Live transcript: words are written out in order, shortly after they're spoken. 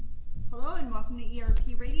welcome to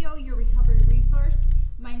ERP Radio, your recovery resource.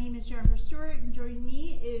 My name is Jennifer Stewart, and joining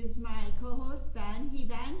me is my co-host, Ben. Hey,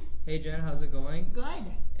 Ben. Hey, Jen, how's it going? Good.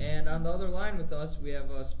 And on the other line with us, we have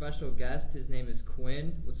a special guest. His name is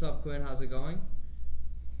Quinn. What's up, Quinn? How's it going?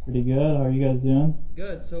 Pretty good. How are you guys doing?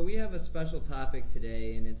 Good. So we have a special topic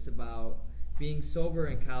today, and it's about being sober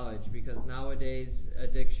in college, because nowadays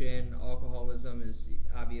addiction, alcoholism is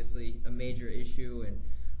obviously a major issue, and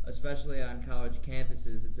especially on college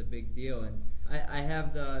campuses, it's a big deal. And I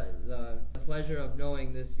have the pleasure of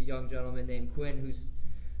knowing this young gentleman named Quinn,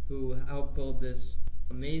 who helped build this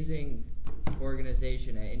amazing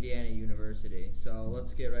organization at Indiana University. So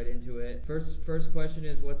let's get right into it. First question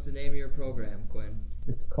is, what's the name of your program, Quinn?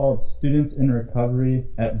 It's called Students in Recovery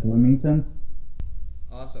at Bloomington.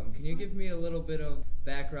 Awesome. Can you give me a little bit of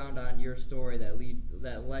background on your story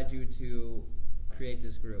that led you to create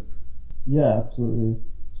this group? Yeah, absolutely.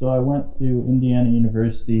 So I went to Indiana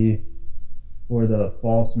University for the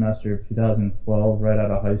fall semester of 2012, right out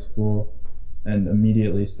of high school, and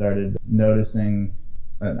immediately started noticing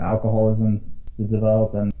an alcoholism to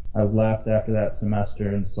develop, and I left after that semester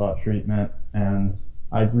and sought treatment. And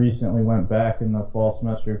I recently went back in the fall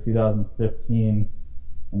semester of 2015,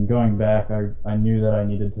 and going back, I knew that I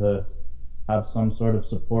needed to have some sort of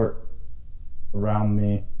support around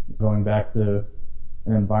me going back to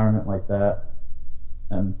an environment like that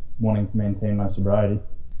and wanting to maintain my sobriety.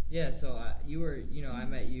 Yeah, so I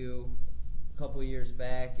met you a couple years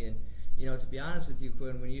back, and to be honest with you,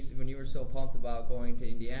 Quinn, when you were so pumped about going to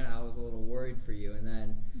Indiana, I was a little worried for you. And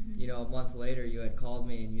then, a month later, you had called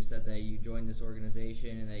me and you said that you joined this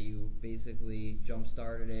organization and that you basically jump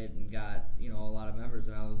started it and got a lot of members.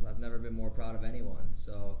 And I've never been more proud of anyone.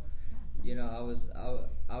 So, I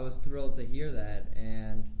was thrilled to hear that.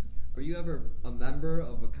 And were you ever a member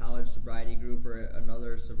of a college sobriety group or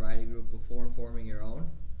another sobriety group before forming your own?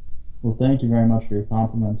 Well, thank you very much for your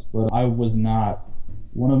compliments, but I was not.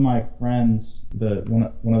 One of my friends, one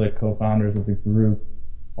of the co-founders of the group,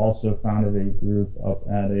 also founded a group up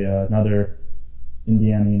at another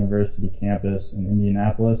Indiana University campus in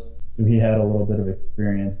Indianapolis. So he had a little bit of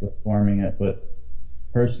experience with forming it, but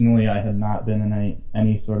personally I had not been in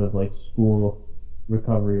any sort of like school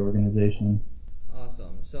recovery organization.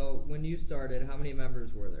 Awesome. So when you started, how many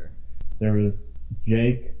members were there? There was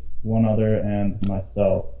Jake, one other, and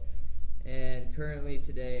myself. And currently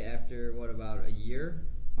today, after about a year,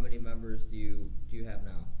 how many members do you have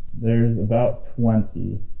now? There's about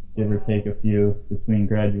 20, give or take a few, between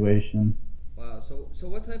graduation. Wow. So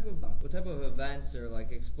what type of events, or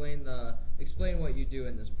like explain what you do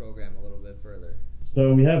in this program a little bit further?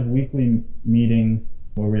 So we have weekly meetings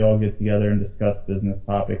where we all get together and discuss business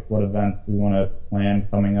topics, what events we want to plan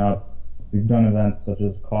coming up. We've done events such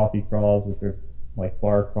as coffee crawls, which are like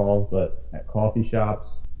bar crawls, but at coffee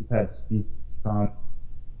shops. We've had speakers come.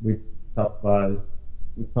 We've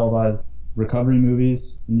televised recovery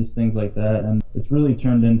movies and just things like that. And it's really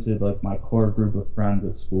turned into like my core group of friends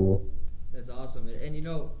at school. That's awesome. And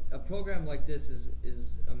a program like this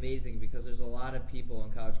is amazing, because there's a lot of people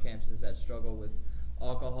on college campuses that struggle with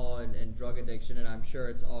alcohol and drug addiction, and I'm sure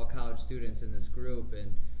it's all college students in this group,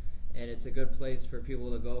 and it's a good place for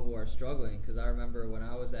people to go who are struggling, because I remember when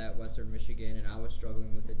I was at Western Michigan and I was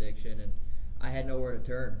struggling with addiction, and I had nowhere to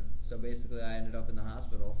turn, so basically I ended up in the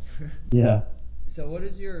hospital. Yeah. So what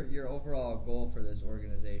is your overall goal for this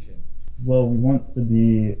organization? Well, we want to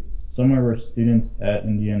be somewhere where students at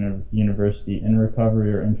Indiana University in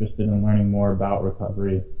recovery or interested in learning more about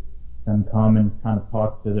recovery can come and kind of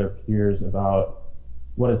talk to their peers about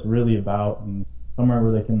what it's really about, and somewhere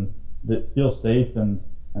where they can feel safe and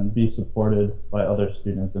be supported by other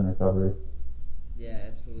students in recovery. Yeah,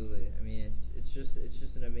 absolutely. I mean, it's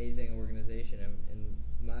just an amazing organization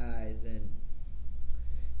in my eyes. And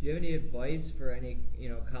do you have any advice for any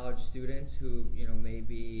college students who may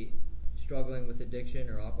be struggling with addiction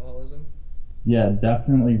or alcoholism? Yeah,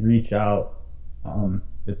 definitely reach out.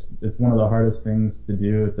 It's one of the hardest things to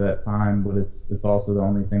do at that time, but it's also the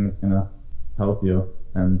only thing that's gonna help you.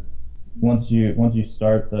 And once you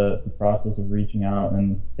start the process of reaching out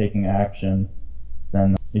and taking action,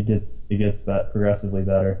 then it gets progressively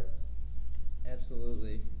better.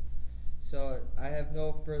 Absolutely. So I have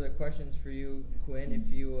no further questions for you, Quinn.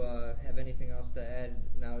 If you have anything else to add,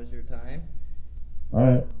 now is your time. All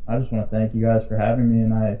right. I just want to thank you guys for having me,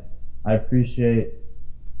 and I appreciate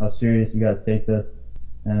how serious you guys take this.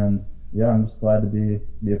 And yeah, I'm just glad to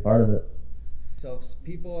be a part of it. So if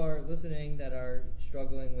people are listening that are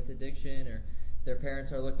struggling with addiction, or their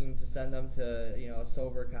parents are looking to send them to a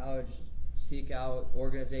sober college, seek out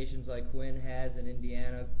organizations like Quinn has in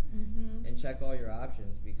Indiana, and check all your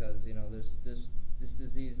options, because this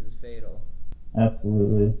disease is fatal.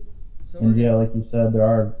 Absolutely. So And yeah, like you said, there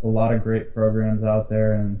are a lot of great programs out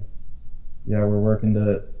there, and yeah, we're working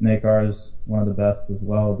to make ours one of the best as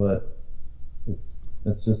well. But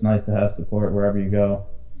it's just nice to have support wherever you go.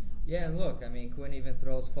 yeah, and look, I mean, Quinn even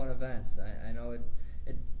throws fun events. I know it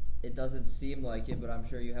it doesn't seem like it, but I'm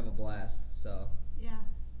sure you have a blast. So Yeah.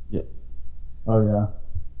 Yeah. Oh yeah.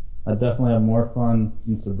 I definitely have more fun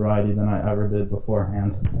in sobriety than I ever did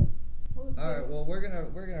beforehand. Well, all right, well we're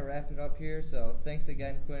gonna wrap it up here. So thanks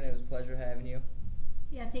again, Quinn. It was a pleasure having you.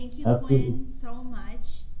 yeah, thank you, Absolutely. Quinn, so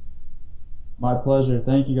much. My pleasure.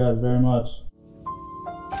 Thank you guys very much.